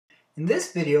In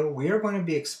this video, we are going to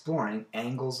be exploring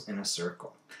angles in a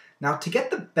circle. Now, to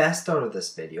get the best out of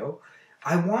this video,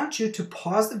 I want you to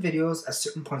pause the videos at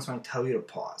certain points when I tell you to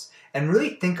pause and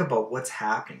really think about what's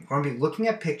happening. We're going to be looking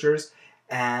at pictures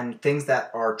and things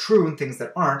that are true and things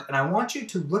that aren't, and I want you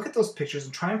to look at those pictures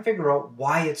and try and figure out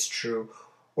why it's true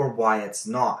or why it's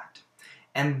not.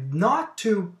 And not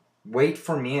to wait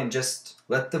for me and just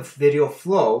let the video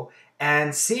flow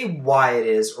and see why it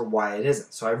is or why it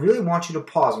isn't. So I really want you to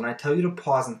pause when I tell you to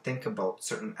pause and think about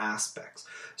certain aspects.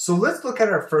 So let's look at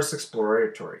our first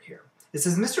exploratory here. It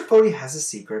says Mr. Foti has a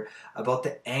secret about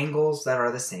the angles that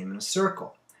are the same in a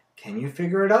circle. Can you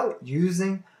figure it out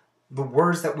using the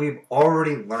words that we've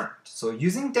already learned? So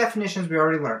using definitions we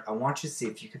already learned, I want you to see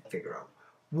if you can figure out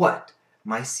what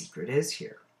my secret is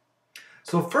here.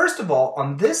 So first of all,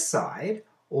 on this side,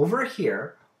 over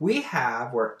here, we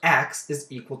have where x is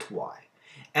equal to y.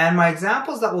 And my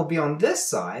examples that will be on this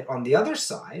side, on the other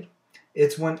side,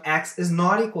 it's when x is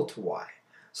not equal to y.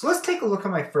 So let's take a look at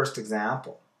my first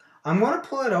example. I'm going to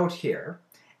pull it out here,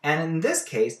 and in this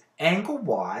case, angle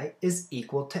y is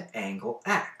equal to angle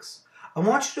x. I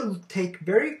want you to take pay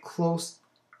very close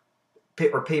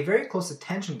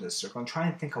attention to this circle and try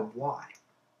and think of why.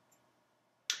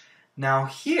 Now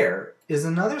here is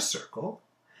another circle,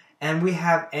 and we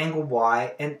have angle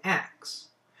y and x.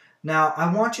 Now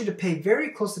I want you to pay very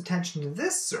close attention to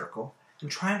this circle and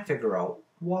try and figure out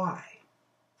why.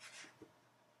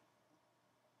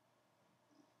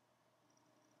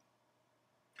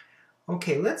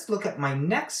 Okay, let's look at my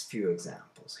next few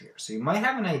examples here. So you might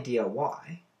have an idea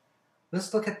why.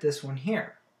 Let's look at this one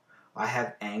here. I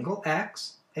have angle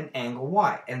x and angle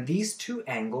y, and these two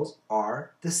angles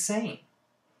are the same.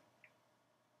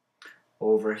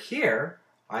 Over here,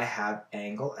 I have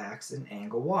angle x and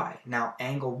angle y. Now,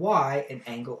 angle y and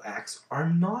angle x are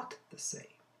not the same.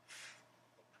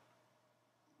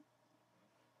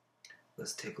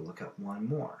 Let's take a look at one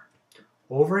more.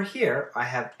 Over here, I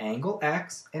have angle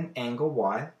x and angle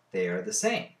y. They are the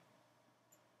same.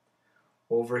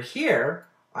 Over here,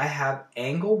 I have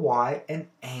angle y and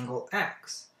angle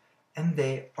x, and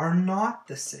they are not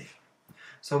the same.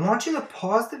 So I want you to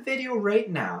pause the video right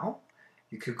now.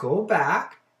 You could go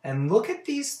back and look at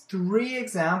these three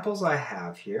examples I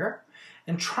have here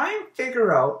and try and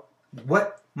figure out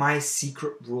what my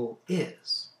secret rule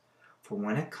is for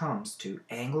when it comes to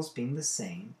angles being the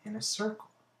same in a circle.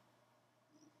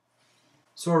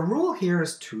 So our rule here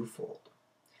is twofold.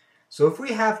 So if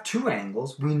we have two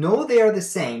angles, we know they are the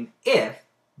same if,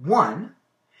 one,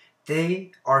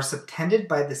 they are subtended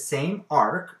by the same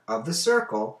arc of the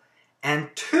circle, and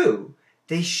two,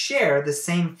 they share the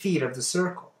same feet of the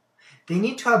circle. They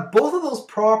need to have both of those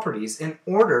properties in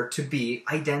order to be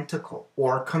identical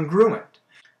or congruent.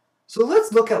 So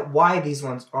let's look at why these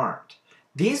ones aren't.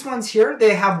 These ones here,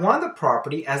 they have one of the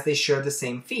property as they share the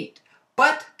same feet,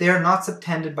 but they are not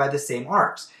subtended by the same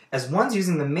arcs, as one's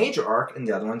using the major arc and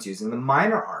the other one's using the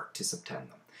minor arc to subtend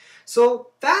them. So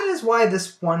that is why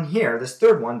this one here, this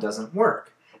third one, doesn't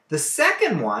work. The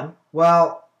second one,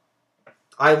 well,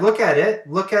 I look at it,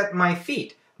 look at my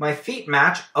feet. My feet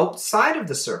match outside of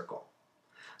the circle.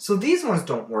 So these ones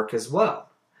don't work as well.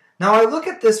 Now I look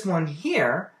at this one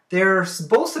here, they're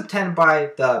both subtended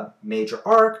by the major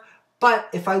arc, but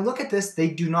if I look at this, they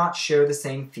do not share the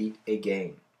same feet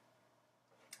again.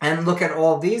 And look at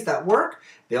all these that work,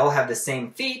 they all have the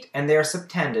same feet and they are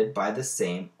subtended by the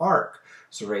same arc.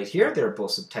 So right here, they're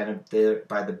both subtended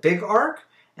by the big arc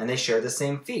and they share the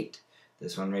same feet.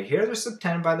 This one right here, they're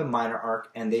subtended by the minor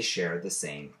arc and they share the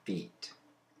same feet.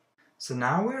 So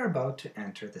now we're about to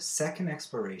enter the second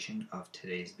exploration of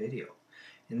today's video.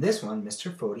 In this one,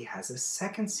 Mr. Foti has a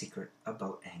second secret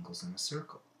about angles in a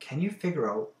circle. Can you figure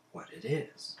out what it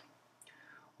is?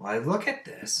 Well, I look at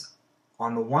this.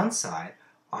 On the one side,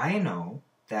 I know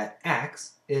that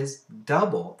x is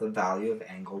double the value of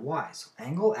angle y. So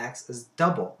angle x is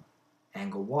double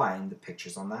angle y in the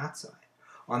pictures on that side.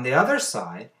 On the other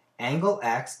side, angle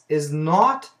x is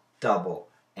not double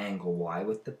angle y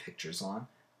with the pictures on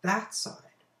that side.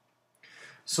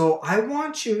 So I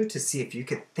want you to see if you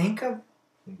could think of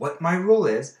what my rule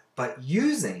is, but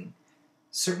using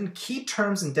certain key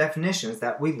terms and definitions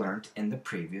that we learned in the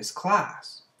previous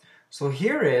class. So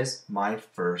here is my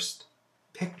first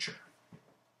picture.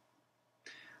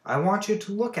 I want you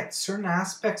to look at certain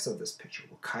aspects of this picture.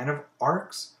 What kind of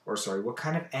what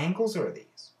kind of angles are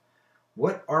these?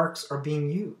 What arcs are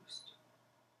being used?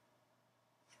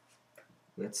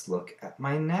 Let's look at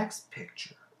my next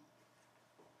picture.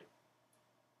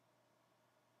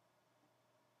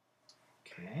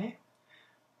 Okay,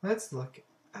 let's look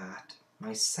at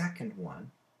my second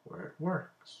one where it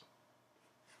works.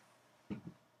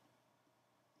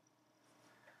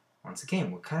 Once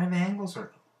again, what kind of angles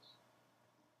are those?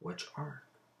 Which arc?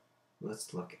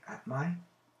 Let's look at my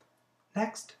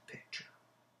next picture.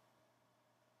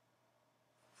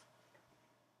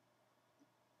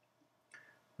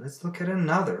 Let's look at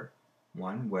another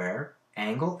one where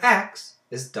angle x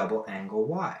is double angle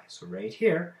y. So right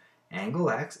here, angle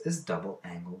x is double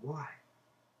angle y.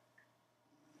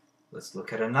 Let's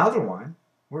look at another one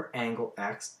where angle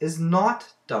x is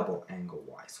not double angle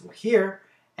y. So here,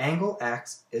 angle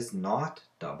x is not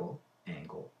double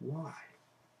angle y.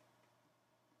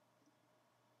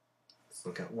 Let's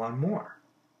look at one more.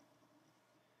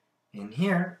 In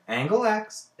here, angle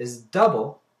x is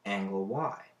double angle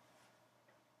y.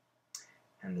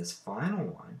 And this final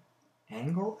one,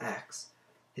 angle x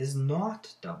is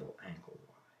not double angle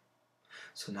y.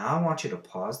 So now I want you to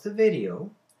pause the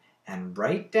video and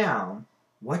write down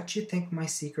what you think my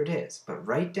secret is, but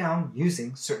write down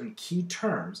using certain key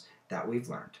terms that we've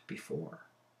learned before.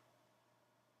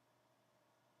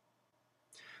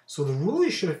 So the rule you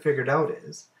should have figured out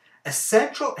is a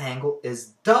central angle is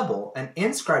double an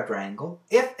inscribed angle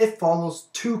if it follows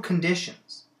two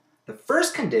conditions. The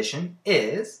first condition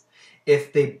is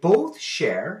if they both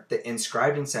share, the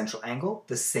inscribed and central angle,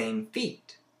 the same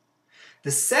feet.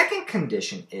 The second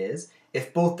condition is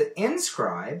if both the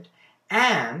inscribed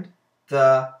and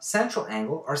the central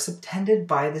angle are subtended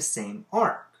by the same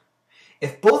arc.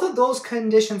 If both of those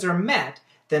conditions are met,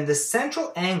 then the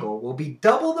central angle will be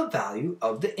double the value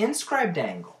of the inscribed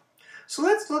angle. So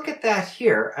let's look at that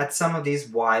here at some of these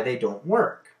why they don't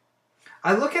work.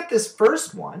 I look at this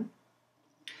first one.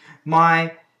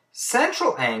 My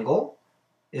central angle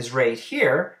is right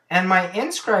here, and my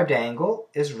inscribed angle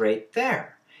is right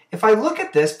there. If I look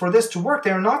at this, for this to work, they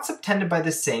are not subtended by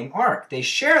the same arc. They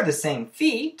share the same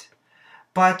feet,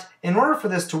 but in order for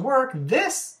this to work,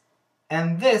 this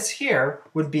and this here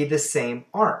would be the same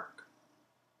arc.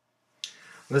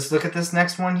 Let's look at this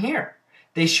next one here.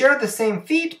 They share the same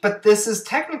feet, but this is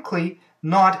technically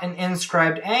not an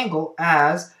inscribed angle,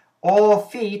 as all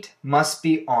feet must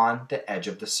be on the edge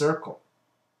of the circle.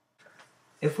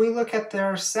 If we look at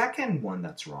their second one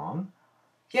that's wrong,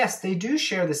 yes, they do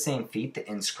share the same feet, the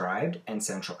inscribed and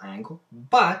central angle,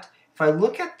 but if I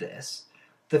look at this,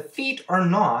 the feet are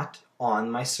not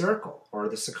on my circle, or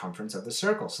the circumference of the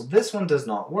circle. So this one does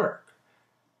not work.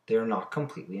 They are not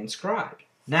completely inscribed.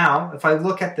 Now, if I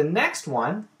look at the next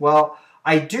one, well,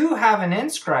 I do have an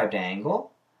inscribed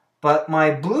angle, but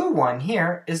my blue one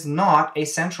here is not a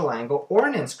central angle or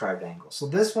an inscribed angle. So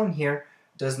this one here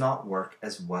does not work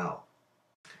as well.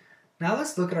 Now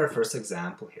let's look at our first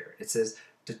example here. It says,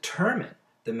 determine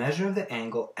the measure of the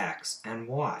angle x and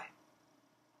y.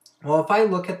 Well, if I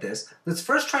look at this, let's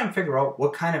first try and figure out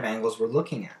what kind of angles we're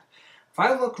looking at. If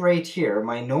I look right here,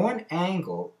 my known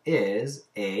angle is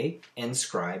an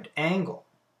inscribed angle.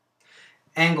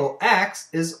 Angle x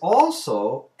is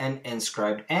also an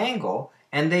inscribed angle,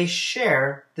 and they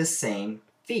share the same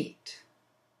feet.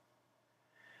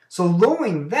 So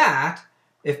knowing that,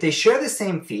 if they share the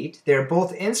same feet, they're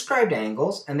both inscribed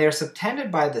angles, and they're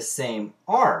subtended by the same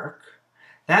arc,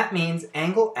 that means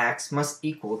angle x must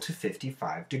equal to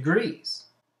 55 degrees.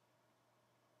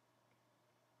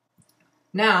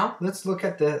 Now, let's look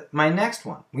at my next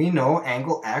one. We know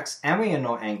angle x and we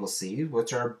know angle c,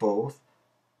 which are both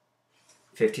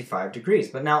 55 degrees.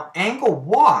 But now angle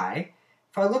y,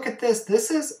 if I look at this, this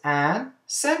is an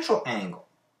central angle,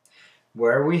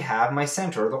 where we have my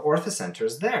center, the orthocenter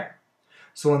is there.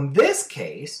 So in this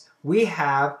case, we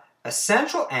have a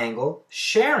central angle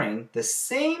sharing the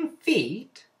same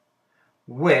feet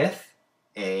with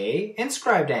an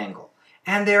inscribed angle.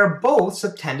 And they are both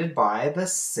subtended by the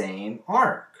same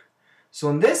arc. So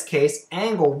in this case,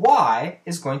 angle y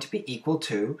is going to be equal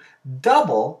to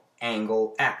double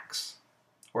angle x,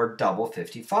 or double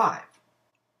 55,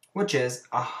 which is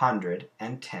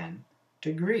 110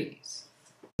 degrees.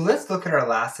 So let's look at our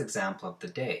last example of the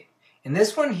day. In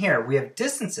this one here, we have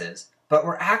distances, but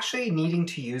we're actually needing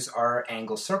to use our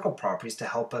angle circle properties to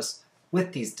help us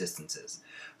with these distances.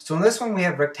 So in this one, we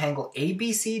have rectangle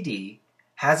ABCD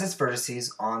has its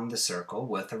vertices on the circle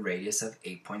with a radius of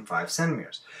 8.5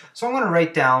 centimeters. So I'm going to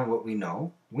write down what we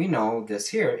know. We know this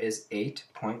here is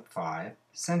 8.5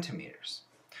 centimeters.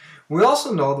 We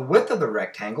also know the width of the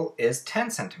rectangle is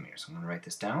 10 centimeters. I'm going to write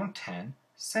this down, 10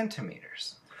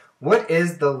 centimeters. What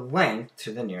is the length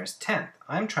to the nearest tenth?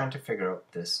 I'm trying to figure out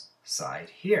this side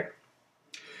here.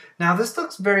 Now this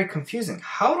looks very confusing.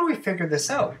 How do we figure this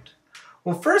out?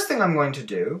 Well, first thing I'm going to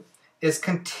do is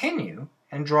continue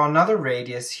and draw another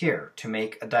radius here to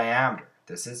make a diameter.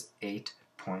 This is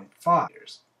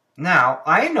 8.5. Now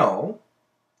I know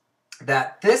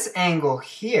that this angle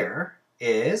here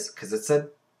is, because it's a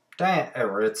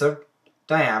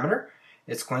diameter,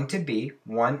 it's going to be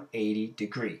 180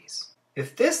 degrees.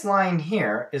 If this line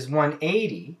here is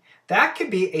 180, that could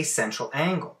be a central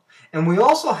angle. And we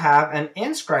also have an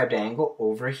inscribed angle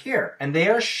over here, and they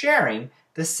are sharing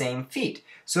the same feet.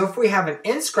 So if we have an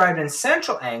inscribed and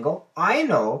central angle, I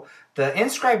know the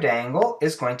inscribed angle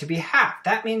is going to be half.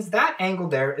 That means that angle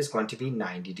there is going to be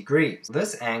 90 degrees.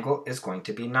 This angle is going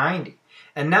to be 90.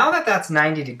 And now that that's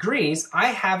 90 degrees, I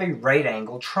have a right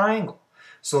angle triangle.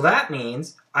 So that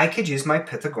means I could use my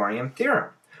Pythagorean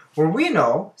theorem, where we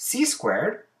know c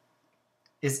squared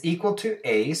is equal to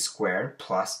a squared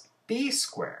plus b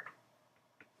squared.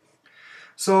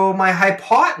 So my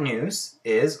hypotenuse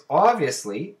is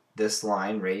obviously this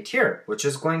line right here, which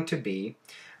is going to be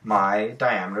my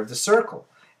diameter of the circle.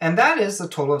 And that is a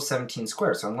total of 17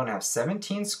 squared. So I'm going to have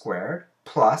 17 squared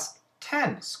plus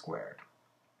 10 squared.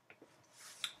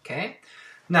 Okay,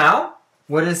 now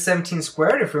what is 17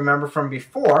 squared? If you remember from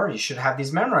before, you should have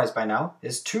these memorized by now,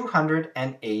 is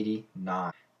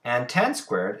 289. And 10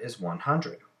 squared is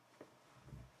 100.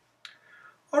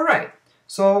 All right,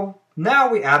 so now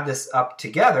we add this up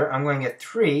together. I'm going to get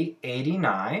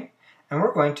 389, and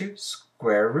we're going to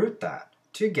square root that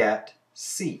to get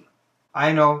c.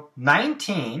 I know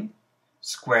 19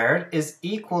 squared is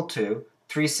equal to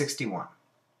 361.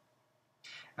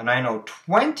 And I know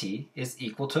 20 is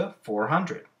equal to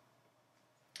 400.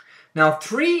 Now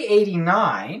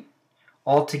 389,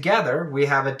 altogether, we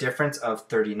have a difference of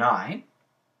 39.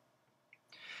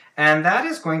 And that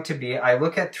is going to be, I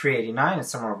look at 389, it's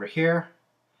somewhere over here.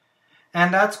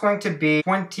 And that's going to be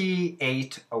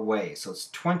 28 away. So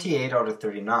it's 28 out of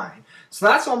 39. So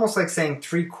that's almost like saying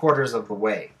 3/4 of the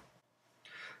way.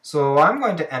 So I'm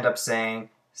going to end up saying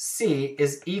C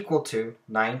is equal to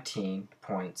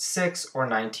 19.6 or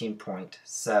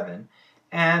 19.7.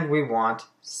 And we want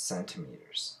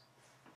centimeters.